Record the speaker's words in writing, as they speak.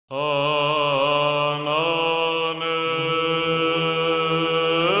Hey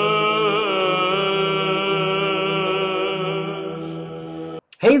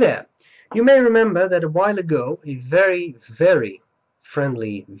there! You may remember that a while ago a very, very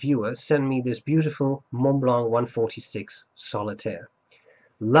friendly viewer sent me this beautiful Montblanc 146 Solitaire.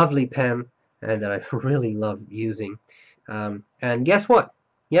 Lovely pen and that I really love using. And guess what?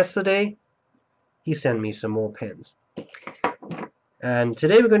 Yesterday he sent me some more pens. And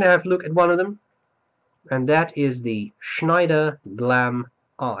today we're going to have a look at one of them, and that is the Schneider Glam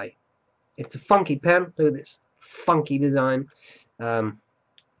Eye. It's a funky pen. Look at this funky design. And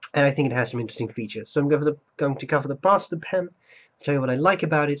I think it has some interesting features. So I'm going to cover the parts of the pen, tell you what I like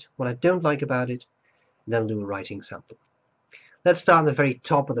about it, what I don't like about it, and then I'll do a writing sample. Let's start at the very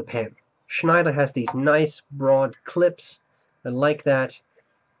top of the pen. Schneider has these nice broad clips. I like that.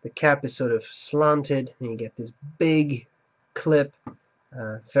 The cap is sort of slanted, and you get this big clip,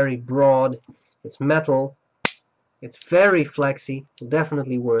 very broad. It's metal. It's very flexy. Will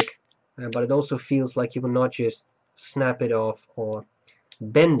definitely work, but it also feels like you will not just snap it off or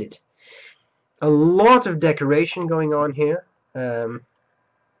bend it. A lot of decoration going on here. Look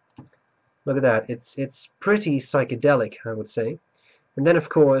at that. It's pretty psychedelic, I would say. And then of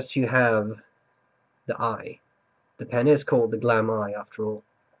course you have the eye. The pen is called the Glam Eye after all.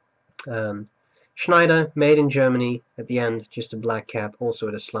 Schneider, made in Germany. At the end, just a black cap, also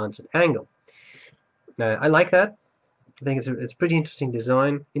at a slanted angle. I like that. I think it's a pretty interesting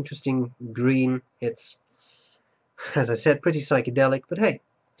design. Interesting green. It's, as I said, pretty psychedelic, but hey,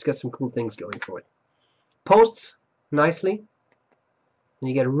 it's got some cool things going for it. Posts nicely, and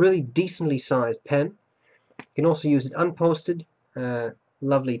you get a really decently sized pen. You can also use it unposted,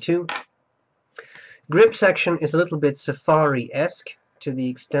 lovely too. Grip section is a little bit Safari-esque to the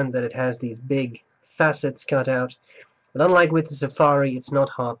extent that it has these big facets cut out, but unlike with the Safari, it's not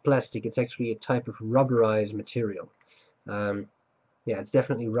hard plastic. It's actually a type of rubberized material. Yeah, it's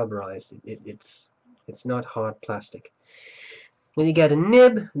definitely rubberized. It's not hard plastic. Then you get a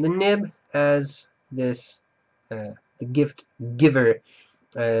nib. The nib, as this the gift giver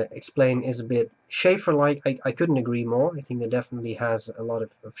explained, is a bit Schaefer-like. I couldn't agree more. I think that definitely has a lot of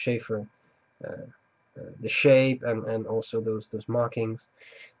Schaefer, the shape and also those markings.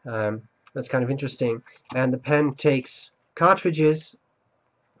 That's kind of interesting. And the pen takes cartridges.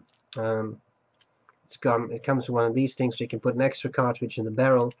 It comes with one of these things, so you can put an extra cartridge in the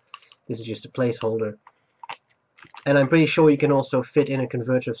barrel. This is just a placeholder. And I'm pretty sure you can also fit in a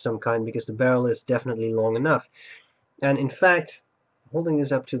converter of some kind, because the barrel is definitely long enough. And in fact, holding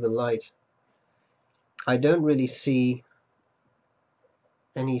this up to the light, I don't really see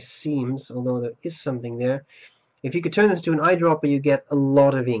any seams, although there is something there. If you could turn this to an eyedropper, you get a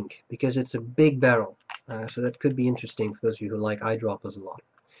lot of ink, because it's a big barrel. So that could be interesting for those of you who like eyedroppers a lot.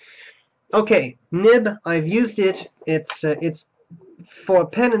 Okay, nib, I've used it. It's for a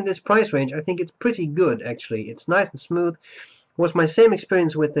pen in this price range, I think it's pretty good actually. It's nice and smooth. It was my same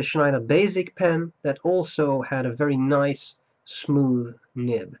experience with the Schneider Basic pen that also had a very nice smooth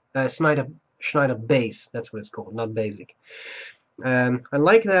nib. Schneider Base, that's what it's called, not Basic. I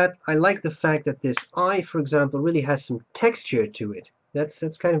like that. I like the fact that this eye, for example, really has some texture to it.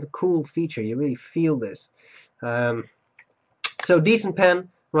 That's kind of a cool feature. You really feel this. So decent pen,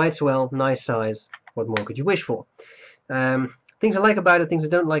 writes well, nice size. What more could you wish for? Things I like about it, things I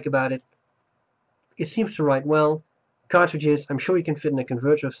don't like about it. It seems to write well. Cartridges, I'm sure you can fit in a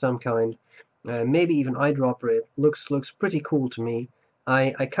converter of some kind. Maybe even eyedropper it. Looks pretty cool to me.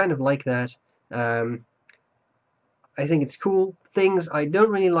 I kind of like that. I think it's cool. Things I don't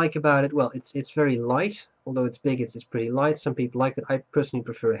really like about it, well, it's very light. Although it's big, it's pretty light. Some people like it. I personally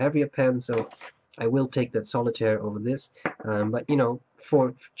prefer a heavier pen, so I will take that Solitaire over this. But you know,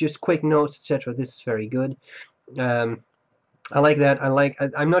 for just quick notes, etc., this is very good. I like that.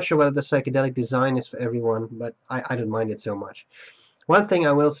 I'm not sure whether the psychedelic design is for everyone, but I don't mind it so much. One thing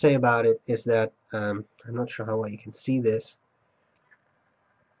I will say about it is that I'm not sure how well you can see this,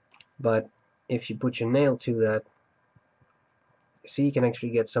 but if you put your nail to that, see, you can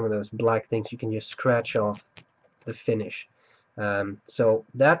actually get some of those black things. You can just scratch off the finish. So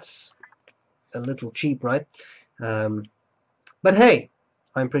that's a little cheap, right? But hey,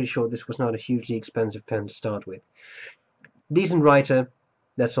 I'm pretty sure this was not a hugely expensive pen to start with. Decent writer,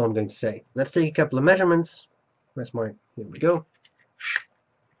 that's all I'm going to say. Let's take a couple of measurements. Here we go.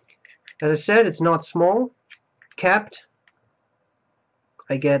 As I said, it's not small. Capped,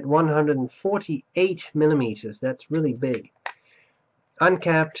 I get 148 millimeters. That's really big.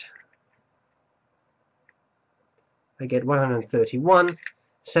 Uncapped, I get 131.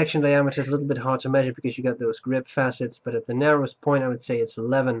 Section diameter is a little bit hard to measure because you got those grip facets, but at the narrowest point I would say it's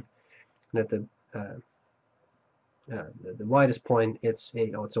 11, and at the widest point it's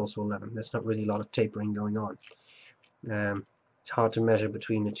also 11. There's not really a lot of tapering going on. It's hard to measure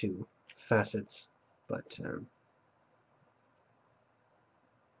between the two facets, but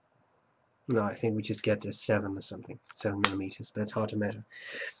no, I think we just get to 7 or something, 7 millimeters, but it's hard to measure.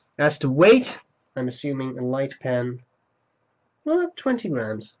 As to weight, I'm assuming a light pen. Well, 20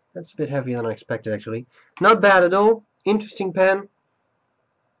 grams. That's a bit heavier than I expected, actually. Not bad at all. Interesting pen.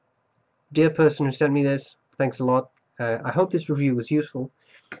 Dear person who sent me this, thanks a lot. I hope this review was useful.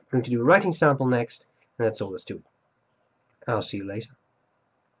 I'm going to do a writing sample next, and that's all there's to it. I'll see you later.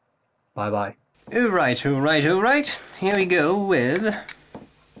 Bye-bye. Alright. Here we go with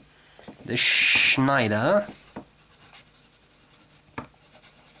the Schneider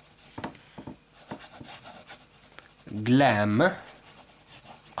Glam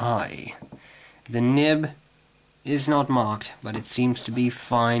Eye. The nib is not marked, but it seems to be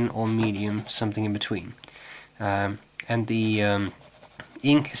fine or medium, something in between. And the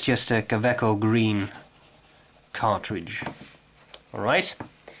ink is just a Kaweco green cartridge. Alright?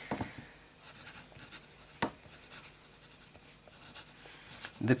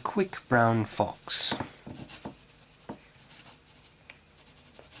 The Quick Brown Fox.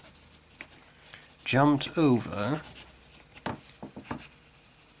 Jumped over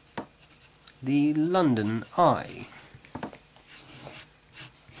the London Eye.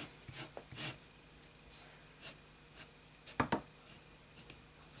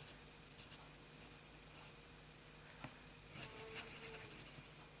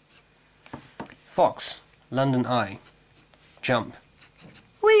 Fox, London Eye, jump.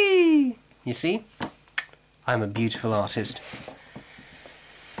 Whee! You see? I'm a beautiful artist.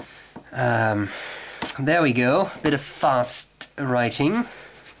 There we go. Bit of fast writing.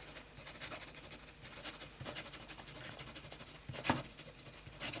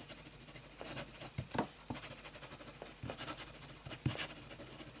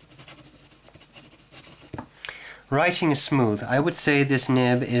 Writing is smooth. I would say this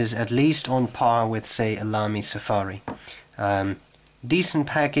nib is at least on par with, say, a Lamy Safari. Decent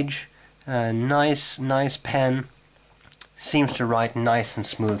package, nice pen, seems to write nice and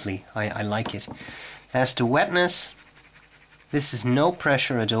smoothly. I like it. As to wetness, this is no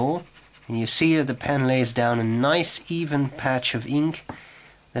pressure at all, and you see that the pen lays down a nice even patch of ink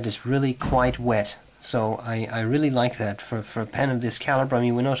that is really quite wet. So I really like that for a pen of this caliber. I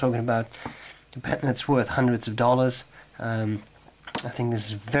mean, we're not talking about a pen that's worth hundreds of dollars. I think this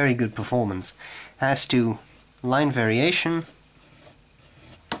is very good performance. As to line variation,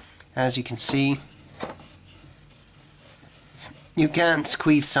 as you can see, you can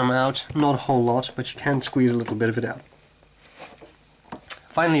squeeze some out, not a whole lot, but you can squeeze a little bit of it out.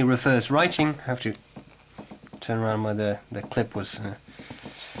 Finally, reverse writing. I have to turn around where the clip was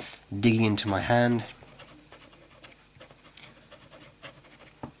digging into my hand.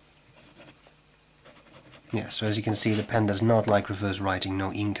 Yeah, so as you can see, the pen does not like reverse writing.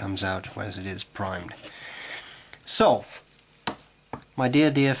 No ink comes out, whereas it is primed. So, my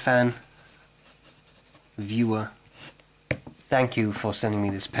dear fan, viewer, thank you for sending me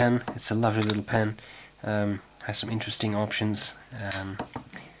this pen. It's a lovely little pen. Has some interesting options.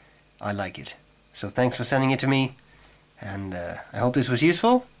 I like it. So thanks for sending it to me, and I hope this was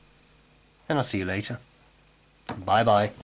useful, and I'll see you later. Bye bye.